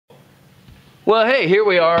Well, hey, here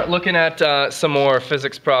we are looking at some more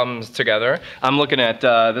physics problems together. I'm looking at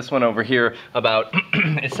this one over here about,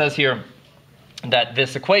 it says here that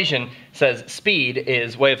this equation says speed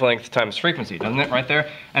is wavelength times frequency, doesn't it, right there?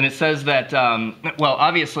 And it says that, well,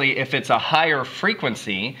 obviously, if it's a higher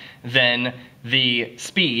frequency, then the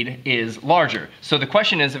speed is larger. So the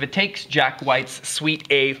question is, if it takes Jack White's Suite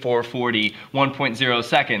A440 1.0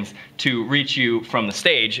 seconds to reach you from the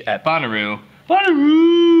stage at Bonnaroo,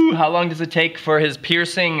 how long does it take for his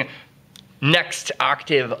piercing next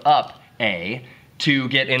octave up A to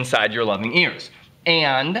get inside your loving ears?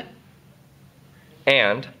 And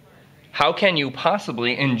how can you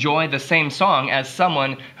possibly enjoy the same song as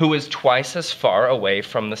someone who is twice as far away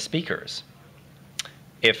from the speakers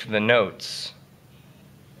if the notes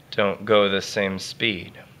don't go the same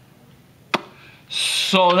speed?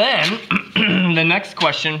 So then, the next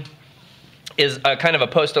question is a kind of a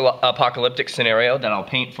post-apocalyptic scenario that I'll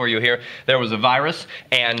paint for you here. There was a virus,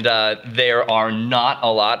 and there are not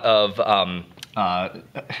a lot of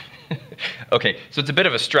okay, so it's a bit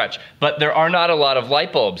of a stretch, but there are not a lot of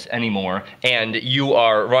light bulbs anymore, and you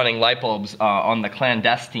are running light bulbs on the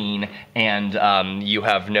clandestine, and you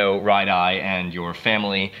have no right eye, and your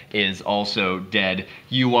family is also dead.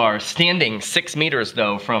 You are standing 6 meters,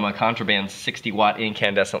 though, from a contraband 60-watt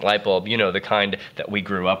incandescent light bulb, you know, the kind that we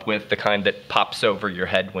grew up with, the kind that pops over your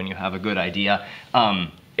head when you have a good idea.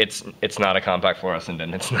 It's not a compact fluorescent,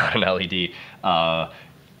 and it's not an LED.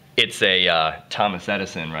 It's a Thomas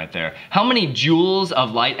Edison right there. How many joules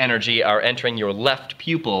of light energy are entering your left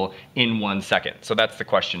pupil in 1 second? So that's the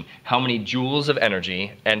question. How many joules of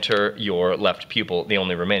energy enter your left pupil, the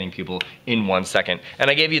only remaining pupil, in 1 second?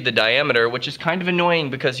 And I gave you the diameter, which is kind of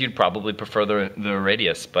annoying because you'd probably prefer the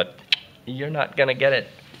radius, but you're not gonna get it.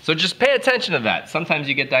 So just pay attention to that. Sometimes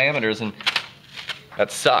you get diameters and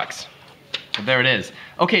that sucks. But there it is.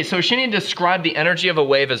 Okay, so Shinny described the energy of a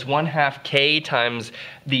wave as 1/2 k times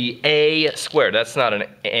the A squared. That's not an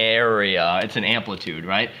area, it's an amplitude,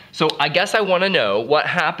 right? So I guess I want to know what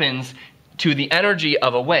happens to the energy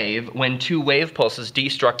of a wave when two wave pulses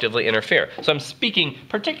destructively interfere. So I'm speaking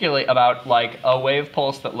particularly about like a wave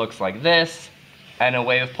pulse that looks like this and a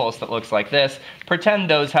wave pulse that looks like this. Pretend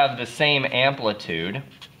those have the same amplitude,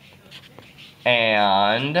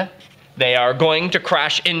 and they are going to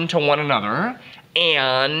crash into one another,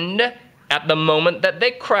 and at the moment that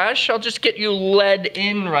they crash, I'll just get you led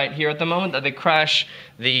in right here. At the moment that they crash,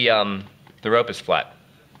 the rope is flat.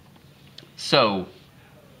 So,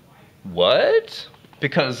 what?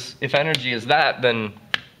 Because if energy is that, then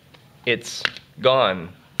it's gone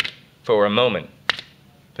for a moment,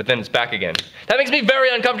 but then it's back again. That makes me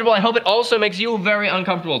very uncomfortable. I hope it also makes you very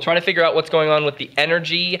uncomfortable. Try to figure out what's going on with the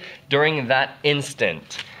energy during that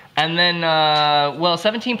instant. And then, well,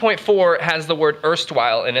 17.4 has the word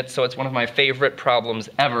erstwhile in it, so it's one of my favorite problems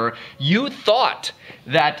ever. You thought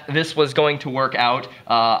that this was going to work out.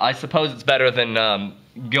 I suppose it's better than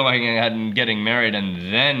going ahead and getting married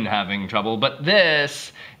and then having trouble, but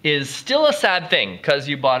this is still a sad thing, because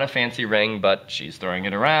you bought a fancy ring, but she's throwing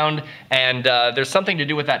it around, and there's something to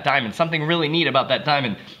do with that diamond, something really neat about that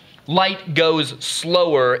diamond. Light goes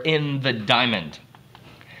slower in the diamond.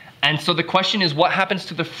 And so the question is, what happens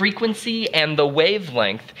to the frequency and the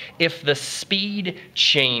wavelength if the speed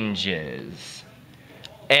changes?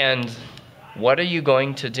 And what are you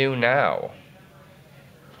going to do now?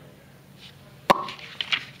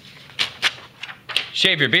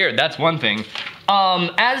 Shave your beard, that's one thing.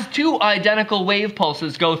 As two identical wave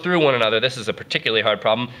pulses go through one another, this is a particularly hard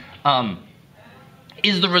problem,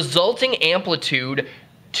 is the resulting amplitude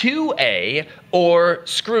 2A or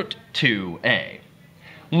scroot 2A?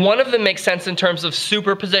 One of them makes sense in terms of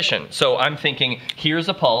superposition. So I'm thinking, here's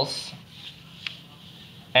a pulse,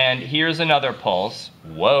 and here's another pulse.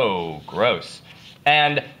 Whoa, gross.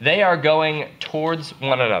 And they are going towards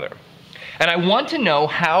one another. And I want to know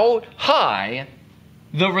how high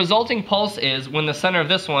the resulting pulse is when the center of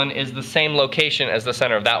this one is the same location as the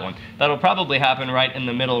center of that one. That'll probably happen right in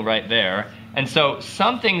the middle right there. And so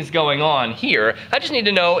something's going on here. I just need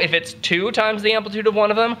to know if it's 2 times the amplitude of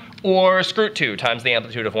one of them or scroot 2 times the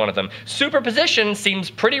amplitude of one of them. Superposition seems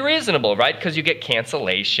pretty reasonable, right? Because you get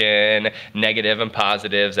cancellation, negative and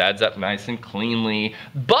positives, adds up nice and cleanly.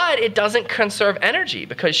 But it doesn't conserve energy,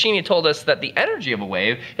 because Sheeny told us that the energy of a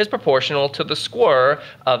wave is proportional to the square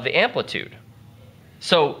of the amplitude.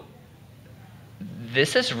 So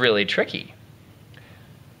this is really tricky.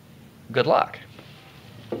 Good luck.